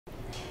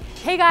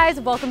Hey guys,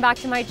 welcome back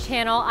to my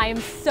channel. I am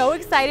so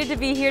excited to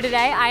be here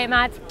today. I am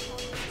at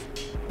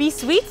Be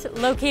Sweet,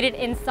 located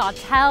in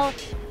Sawtell.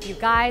 You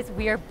guys,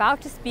 we are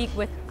about to speak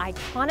with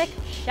iconic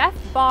Chef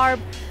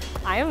Barb.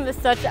 I am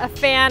such a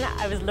fan.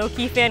 I was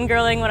low-key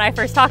fangirling when I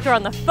first talked to her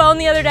on the phone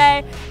the other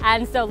day,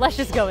 and so let's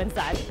just go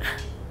inside.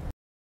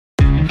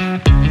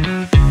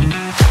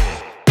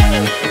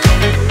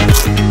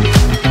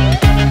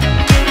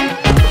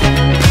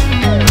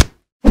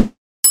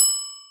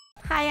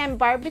 Hi, I'm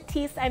Barb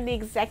Batiste. I'm the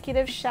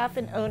executive chef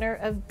and owner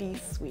of Be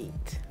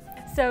Sweet.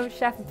 So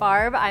Chef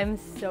Barb, I'm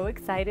so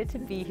excited to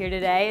be here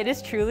today. It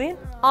is truly an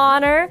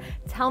honor.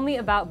 Tell me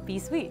about Be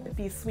Sweet.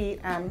 Be Sweet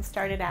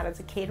started out as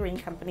a catering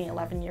company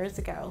 11 years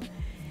ago,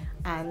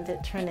 and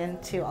it turned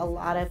into a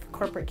lot of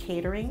corporate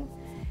catering.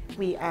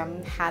 We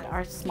had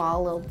our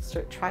small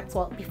little trucks.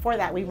 Well, before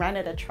that we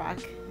rented a truck,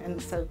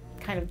 and so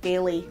kind of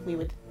daily we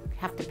would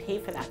have to pay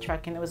for that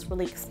truck, and it was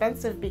really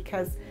expensive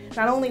because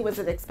not only was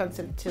it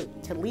expensive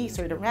to lease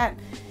or to rent,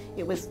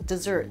 it was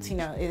desserts. You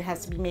know, it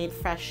has to be made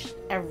fresh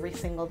every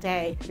single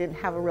day. We didn't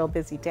have a real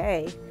busy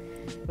day.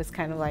 It was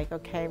kind of like,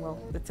 okay, well,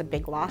 it's a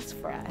big loss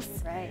for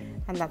us. Right.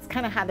 And that's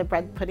kind of how the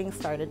bread pudding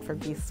started for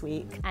Be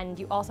Sweet. And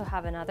you also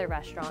have another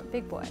restaurant,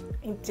 Big Boy.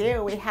 We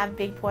do. We have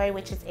Big Boy,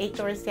 which is 8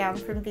 doors down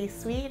from Be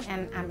Sweet,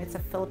 and it's a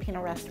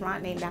Filipino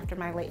restaurant named after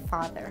my late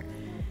father.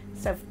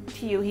 So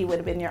to you, he would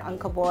have been your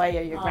Uncle Boy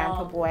or your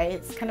Grandpa Boy.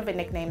 It's kind of a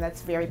nickname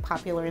that's very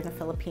popular in the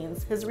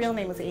Philippines. His real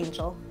name was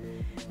Angel.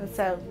 And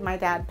so my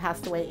dad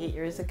passed away 8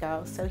 years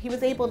ago. So he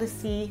was able to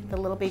see the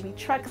little baby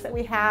trucks that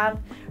we have,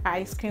 our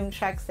ice cream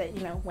trucks that,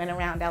 you know, went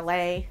around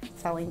LA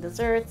selling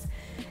desserts.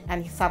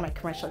 And he saw my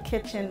commercial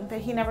kitchen, but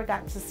he never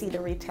got to see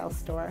the retail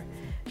store.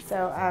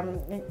 So,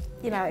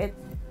 you know,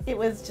 it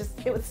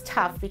was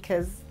tough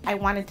because I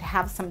wanted to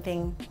have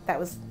something that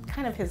was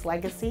kind of his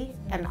legacy,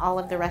 and all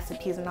of the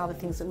recipes and all the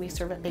things that we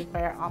serve at Big Boy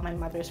are all my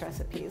mother's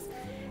recipes,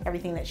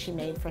 everything that she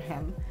made for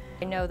him.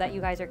 I know that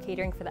you guys are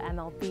catering for the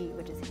MLB,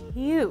 which is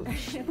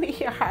huge.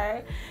 We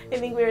are. I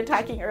think we were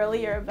talking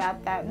earlier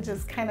about that and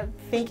just kind of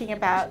thinking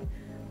about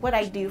what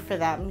I do for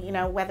them, you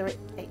know, whether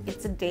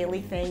it's a daily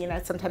thing. You know,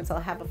 sometimes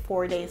I'll have a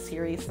 4-day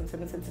series,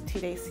 sometimes it's a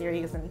 2-day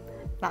series, and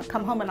I'll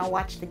come home and I'll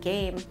watch the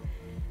game,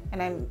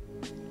 and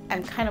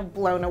I'm kind of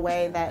blown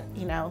away that,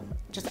 you know,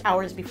 just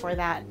hours before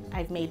that,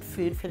 I've made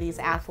food for these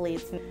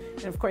athletes.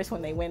 And of course,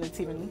 when they win, it's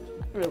even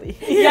really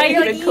you're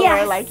even like, cooler.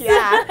 yes! Like,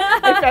 yeah,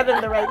 I fed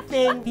them the right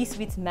thing. Be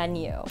Sweet's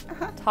menu.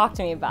 Talk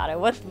to me about it.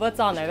 What's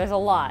on there? There's a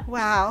lot.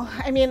 Wow.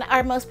 I mean,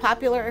 our most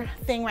popular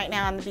thing right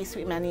now on the Be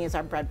Sweet menu is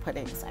our bread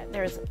puddings.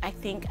 I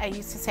think I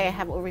used to say I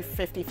have over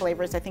 50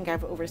 flavors. I think I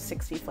have over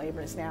 60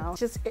 flavors now.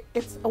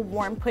 It's a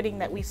warm pudding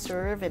that we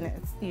serve, and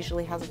it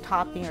usually has a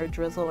topping or a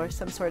drizzle or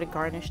some sort of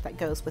garnish that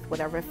goes with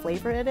whatever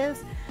flavor it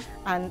is.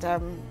 And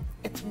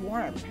it's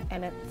warm,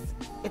 and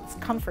it's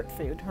comfort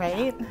food,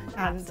 right?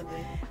 Yeah, and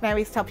I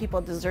always tell people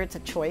dessert's a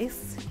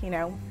choice. You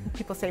know,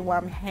 people say,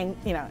 well,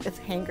 it's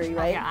hangry,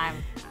 right? Yeah,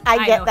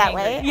 I get that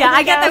way. Yeah,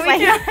 I get that way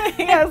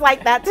too. I was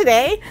like that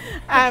today.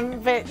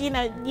 But you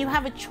know, you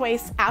have a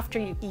choice after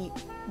you eat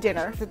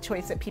dinner, the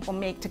choice that people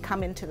make to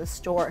come into the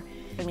store.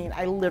 I mean,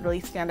 I literally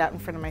stand out in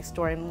front of my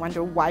store and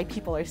wonder why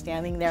people are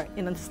standing there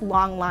in this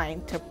long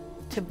line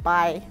to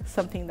buy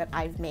something that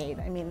I've made.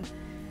 I mean,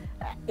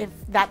 if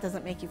that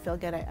doesn't make you feel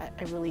good, I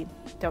really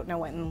don't know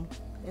what in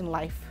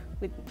life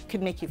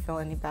could make you feel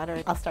any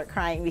better. I'll start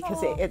crying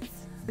because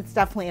it's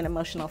definitely an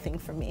emotional thing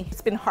for me.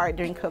 It's been hard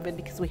during COVID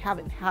because we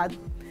haven't had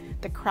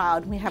the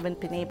crowd. We haven't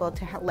been able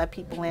to let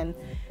people in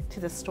to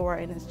the store,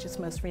 and it's just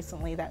most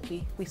recently that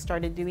we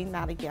started doing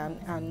that again.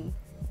 And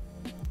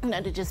you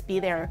know, to just be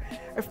there,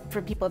 or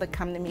for people to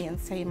come to me and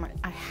say,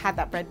 I had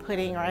that bread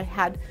pudding, or I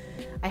had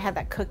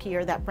that cookie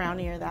or that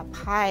brownie or that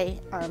pie,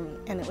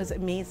 and it was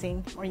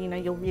amazing. Or you know,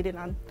 you'll read it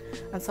on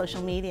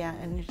social media,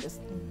 and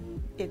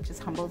it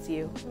just humbles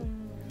you.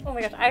 Oh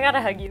my gosh, I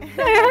gotta hug you. I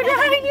gotta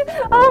hug you.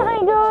 Oh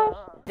my gosh.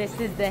 This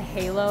is the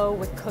halo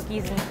with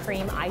cookies and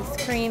cream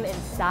ice cream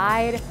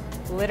inside.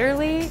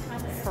 Literally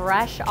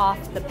fresh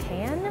off the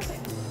pan.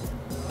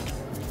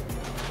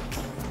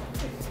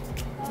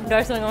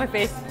 There's something on my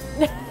face.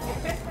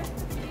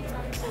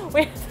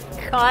 Wait,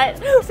 cut.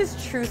 This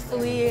is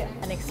truthfully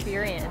an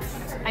experience.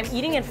 I'm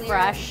eating it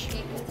fresh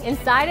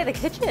inside of the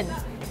kitchen.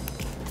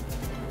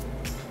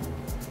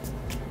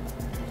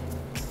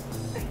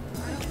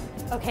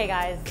 Okay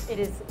guys, it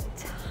is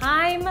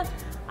time.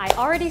 I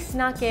already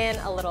snuck in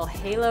a little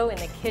halo in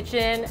the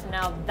kitchen.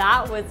 Now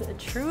that was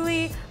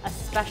truly a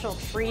special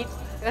treat.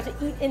 I got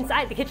to eat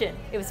inside the kitchen.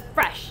 It was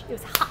fresh, it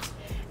was hot.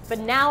 But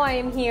now I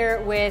am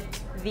here with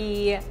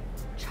the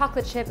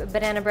chocolate chip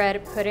banana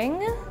bread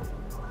pudding.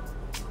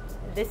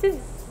 This is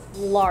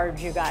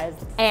large, you guys.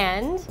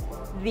 And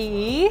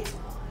the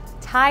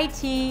Thai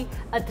tea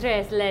a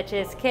tres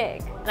leches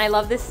cake. And I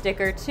love this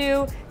sticker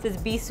too. It says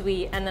Be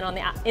Sweet, and then on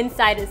the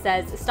inside it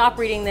says stop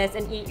reading this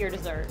and eat your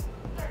dessert.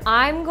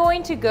 I'm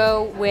going to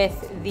go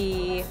with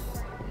the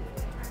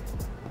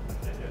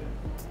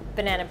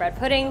banana bread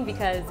pudding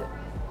because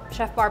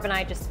Chef Barb and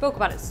I just spoke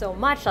about it so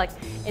much, like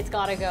it's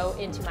gotta go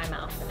into my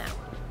mouth for now.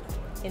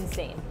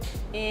 insane,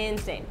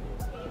 insane.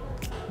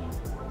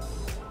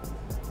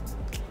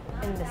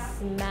 And the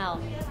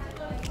smell.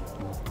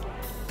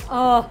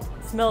 Oh,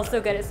 it smells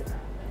so good.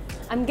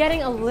 I'm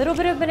getting a little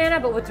bit of banana,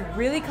 but what's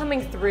really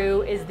coming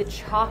through is the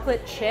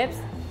chocolate chips.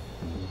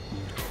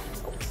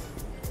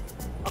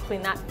 I'll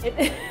clean that.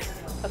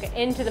 Okay,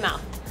 into the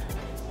mouth.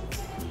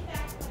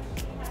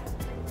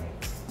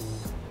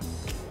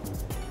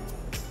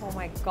 Oh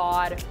my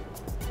God.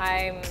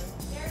 I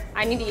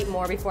need to eat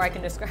more before I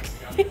can describe.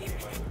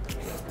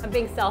 I'm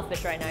being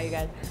selfish right now, you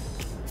guys.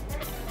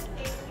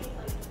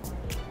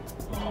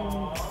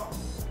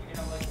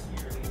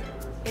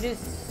 It is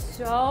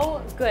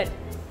so good.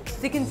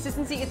 The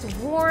consistency, it's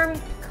warm,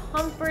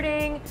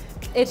 comforting.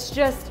 It's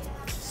just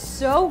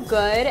so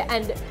good,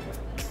 and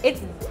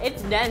it's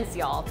dense,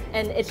 y'all.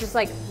 And it's just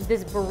like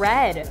this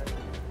bread.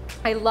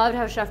 I loved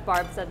how Chef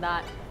Barb said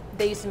that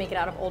they used to make it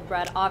out of old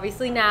bread.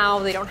 Obviously now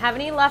they don't have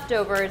any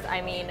leftovers.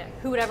 I mean,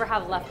 who would ever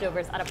have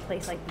leftovers at a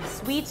place like Be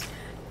Sweet?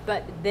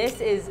 But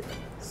this is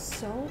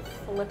so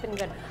flippin'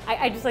 good.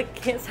 I just like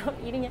can't stop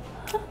eating it.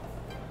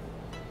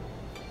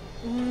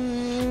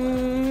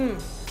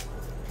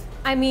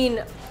 I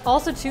mean,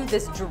 also too,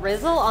 this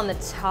drizzle on the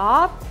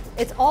top,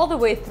 it's all the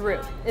way through.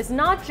 It's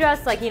not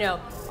just like, you know,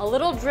 a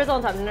little drizzle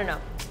on top. No, no,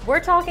 no. We're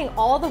talking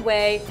all the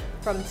way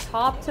from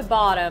top to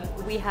bottom.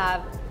 We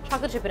have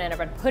chocolate chip banana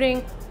bread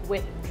pudding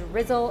with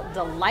drizzle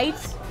delight.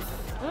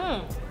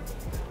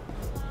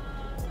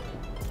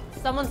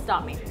 Someone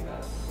stop me. I'm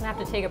gonna have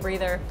to take a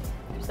breather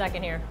for a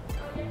second here.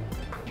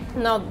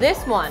 Now this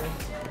one,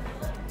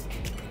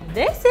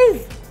 there's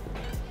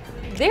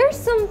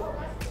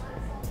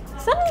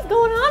something's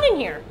going on in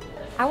here.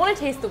 I wanna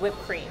taste the whipped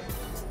cream.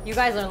 You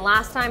guys learned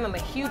last time I'm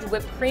a huge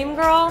whipped cream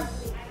girl.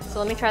 So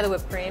let me try the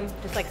whipped cream,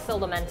 just like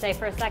Sildemente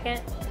for a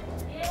second.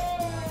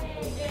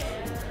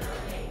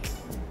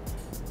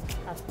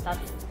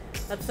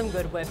 That's some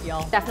good whip,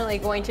 y'all. Definitely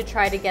going to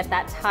try to get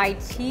that Thai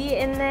tea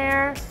in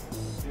there.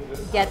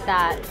 Get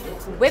that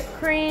whipped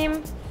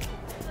cream.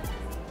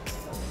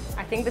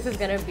 I think this is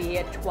gonna be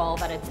a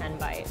 12 out of 10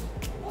 bite.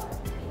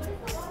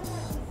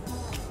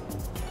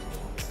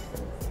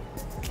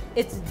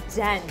 It's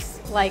dense.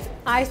 Like,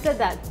 I said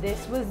that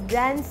this was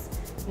dense.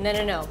 No,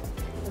 no, no.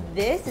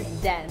 This is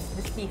dense.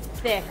 This be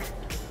thick.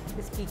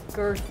 This be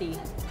girthy.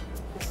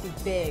 This be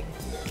big.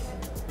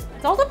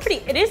 It's also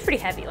it is pretty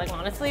heavy, like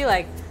honestly,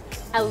 like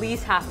at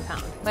least half a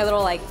pound. My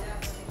little like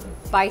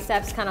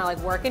biceps kind of like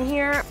working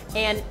here,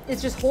 and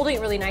it's just holding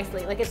it really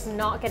nicely. Like it's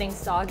not getting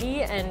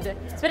soggy, and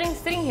it's been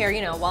sitting here,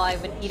 you know, while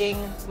I've been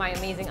eating my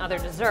amazing other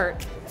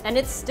dessert, and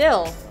it's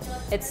still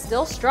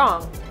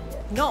strong.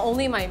 Not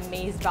only am I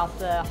amazed about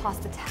the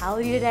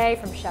hospitality today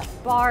from Chef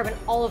Barb and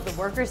all of the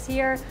workers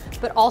here,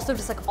 but also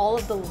just like all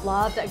of the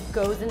love that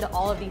goes into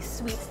all of these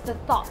sweets, the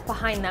thought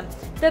behind them,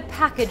 the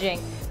packaging,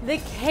 the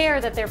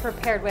care that they're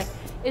prepared with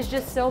is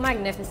just so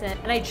magnificent.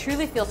 And I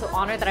truly feel so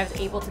honored that I was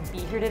able to be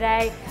here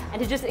today and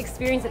to just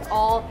experience it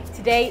all.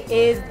 Today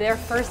is their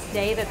first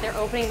day that they're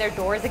opening their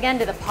doors again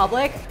to the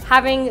public.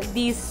 Having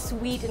these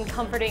sweet and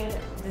comforting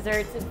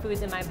desserts and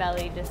foods in my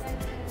belly just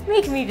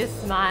make me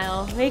just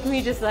smile, make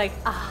me just like,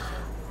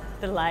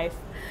 the life.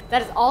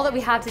 That is all that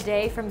we have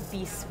today from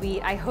Be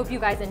Sweet. I hope you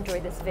guys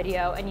enjoyed this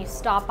video and you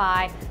stop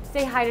by,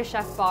 say hi to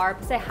Chef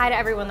Barb, say hi to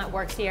everyone that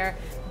works here.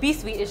 Be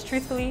Sweet is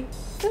truthfully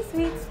so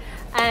sweet.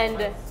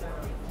 And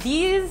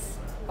these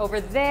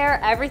over there,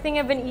 everything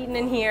I've been eating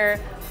in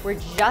here were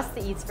just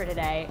the eats for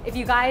today. If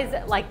you guys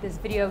like this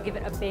video, give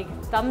it a big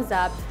thumbs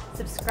up,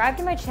 subscribe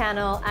to my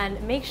channel,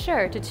 and make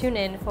sure to tune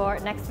in for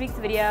next week's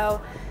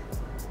video.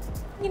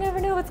 You never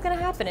know what's gonna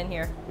happen in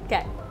here.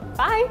 Okay,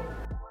 bye.